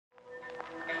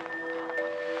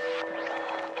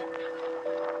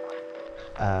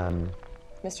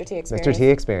Mr. T Experience. Mr. T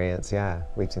Experience, yeah.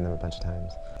 We've seen them a bunch of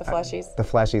times. The Fleshies. The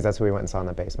Fleshies, that's who we went and saw in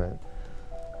the basement.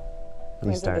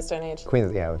 Queens of the Stone Age. Queens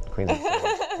of the Stone Age.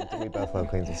 We both love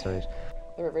Queens of the Stone Age.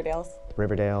 The Riverdales.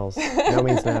 Riverdales. No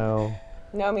Means No.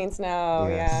 No Means No,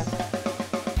 yes. Yeah.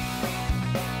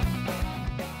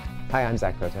 Hi, I'm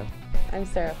Zach Proteau. I'm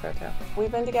Sarah Proteau.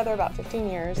 We've been together about 15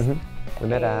 years. We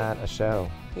met at a show.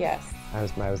 Yes. I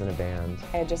was in a band.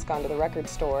 I had just gone to the record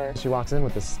store. She walks in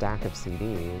with this stack of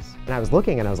CDs, and I was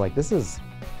looking and I was like, this is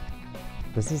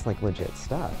like legit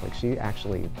stuff. Like, she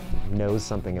actually knows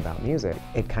something about music.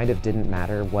 It kind of didn't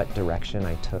matter what direction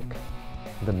I took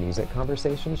the music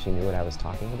conversation. She knew what I was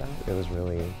talking about. It was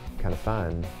really kind of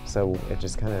fun. So it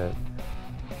just kind of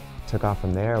took off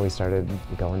from there. We started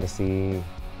going to see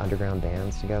underground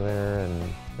bands together,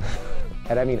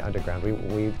 and I mean underground.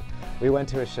 We went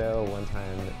to a show one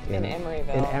time in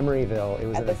Emeryville. In Emeryville. It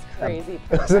was at in this crazy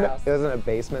house. It was in a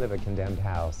basement of a condemned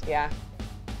house. Yeah.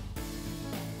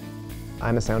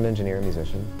 I'm a sound engineer and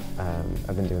musician.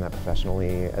 I've been doing that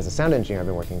professionally. As a sound engineer, I've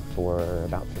been working for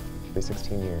about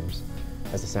 16 years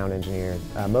as a sound engineer,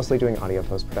 mostly doing audio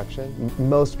post-production.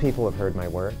 Most people have heard my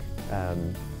work,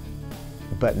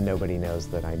 but nobody knows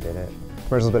that I did it.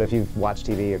 Commercials, but if you've watched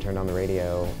TV or turned on the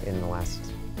radio in the last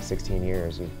 16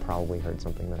 years, you've probably heard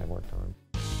something that I've worked on.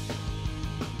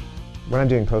 When I'm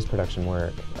doing post-production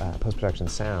work, post-production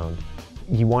sound,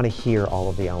 you want to hear all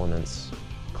of the elements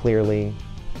clearly,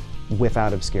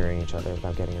 without obscuring each other,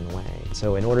 without getting in the way.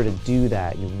 So in order to do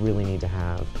that, you really need to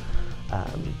have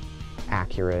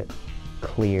accurate,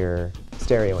 clear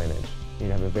stereo image. You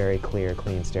need to have a very clear,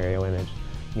 clean stereo image.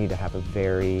 You need to have a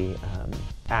very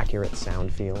accurate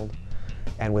sound field.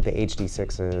 And with the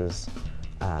HD6s,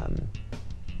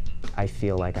 I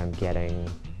feel like I'm getting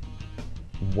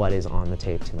what is on the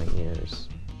tape to my ears.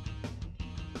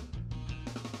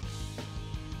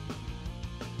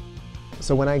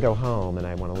 So when I go home and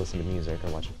I want to listen to music or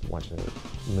watch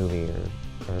a movie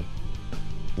or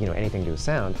you know, anything to do with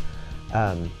sound,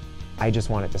 I just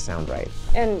want it to sound right.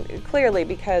 And clearly,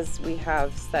 because we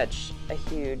have such a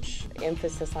huge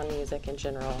emphasis on music in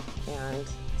general and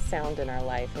sound in our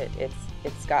life, it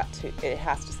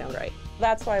has to sound right.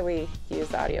 That's why we use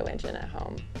Audioengine at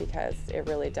home, because it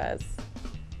really does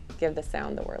give the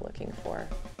sound that we're looking for.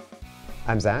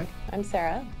 I'm Zach. I'm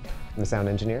Sarah. I'm a sound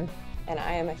engineer. And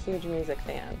I am a huge music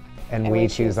fan. And we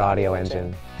choose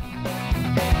Audioengine.